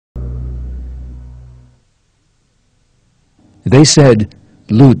They said,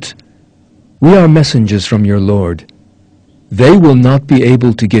 "Lut, we are messengers from your Lord. They will not be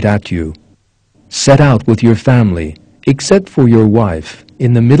able to get at you. Set out with your family, except for your wife,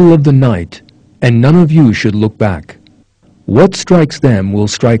 in the middle of the night, and none of you should look back. What strikes them will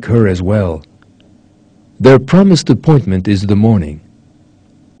strike her as well. Their promised appointment is the morning.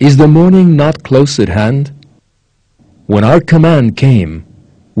 Is the morning not close at hand? When our command came,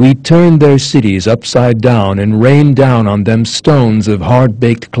 we turned their cities upside down and rained down on them stones of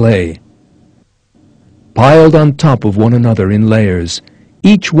hard-baked clay, piled on top of one another in layers,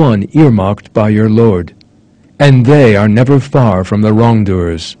 each one earmarked by your Lord, and they are never far from the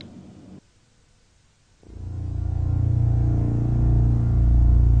wrongdoers."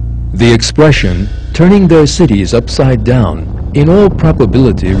 The expression, "turning their cities upside down," in all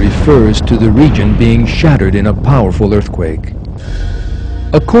probability refers to the region being shattered in a powerful earthquake.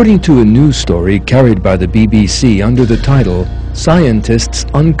 According to a news story carried by the BBC under the title, "Scientists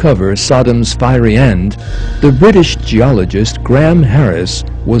Uncover Sodom's Fiery End," the British geologist Graham Harris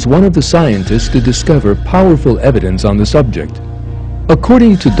was one of the scientists to discover powerful evidence on the subject.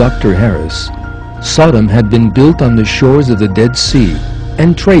 According to Dr. Harris, Sodom had been built on the shores of the Dead Sea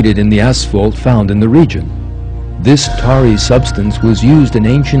and traded in the asphalt found in the region. This tarry substance was used in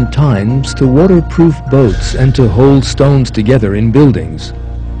ancient times to waterproof boats and to hold stones together in buildings.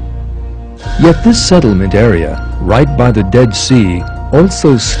 Yet this settlement area, right by the Dead Sea,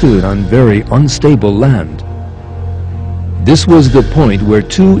 also stood on very unstable land. This was the point where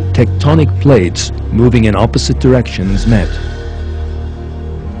two tectonic plates moving in opposite directions met.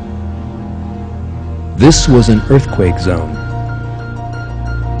 This was an earthquake zone.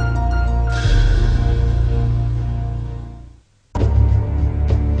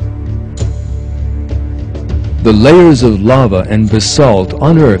 The layers of lava and basalt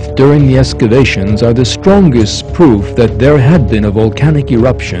unearthed during the excavations are the strongest proof that there had been a volcanic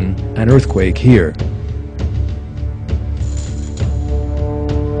eruption, an earthquake here.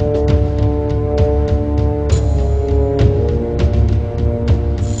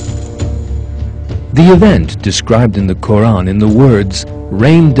 The event described in the Quran in the words,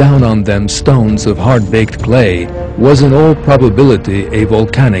 "rained down on them stones of hard-baked clay," was in all probability a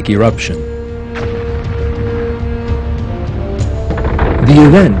volcanic eruption. The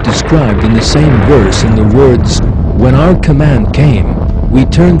event described in the same verse in the words, "When our command came, we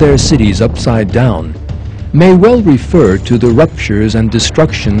turned their cities upside down," may well refer to the ruptures and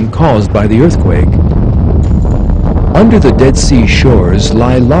destruction caused by the earthquake. Under the Dead Sea shores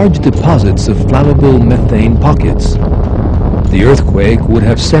lie large deposits of flammable methane pockets. The earthquake would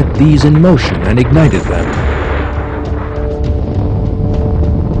have set these in motion and ignited them.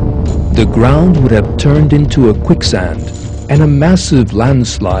 The ground would have turned into a quicksand, and a massive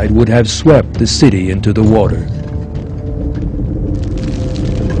landslide would have swept the city into the water.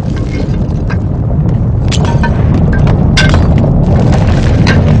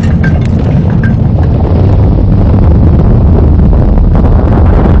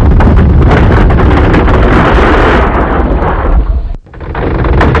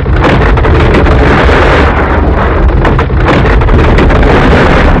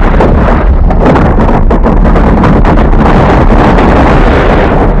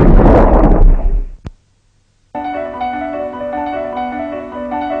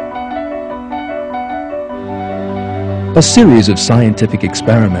 A series of scientific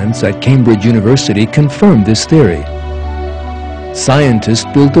experiments at Cambridge University confirmed this theory. Scientists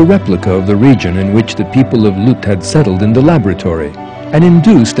built a replica of the region in which the people of Lut had settled in the laboratory and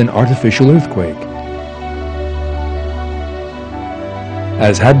induced an artificial earthquake.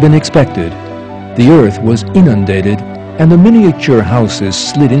 As had been expected, the earth was inundated and the miniature houses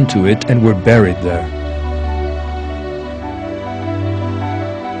slid into it and were buried there.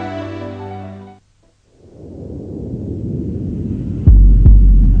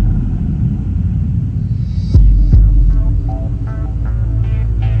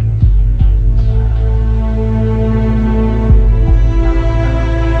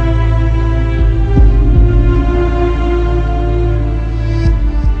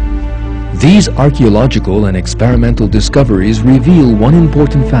 These archaeological and experimental discoveries reveal one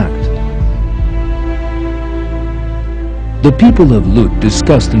important fact. The people of Lut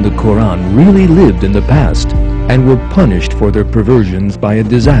discussed in the Quran really lived in the past and were punished for their perversions by a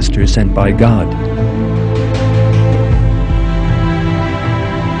disaster sent by God.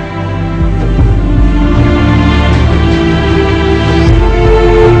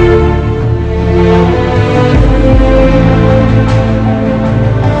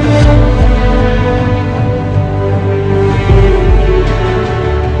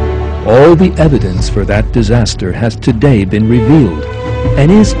 All the evidence for that disaster has today been revealed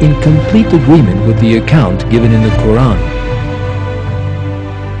and is in complete agreement with the account given in the Quran.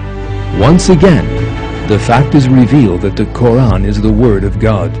 Once again, the fact is revealed that the Quran is the Word of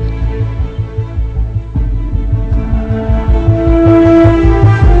God.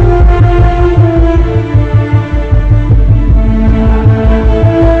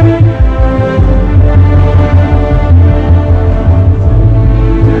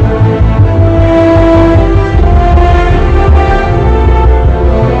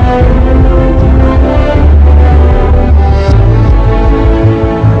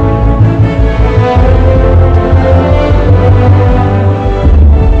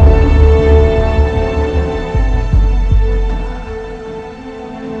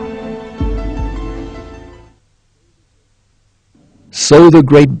 So the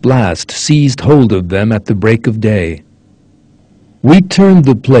great blast seized hold of them at the break of day. We turned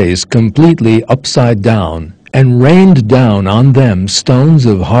the place completely upside down and rained down on them stones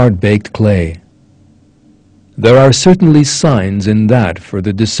of hard-baked clay. There are certainly signs in that for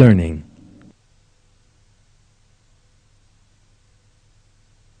the discerning.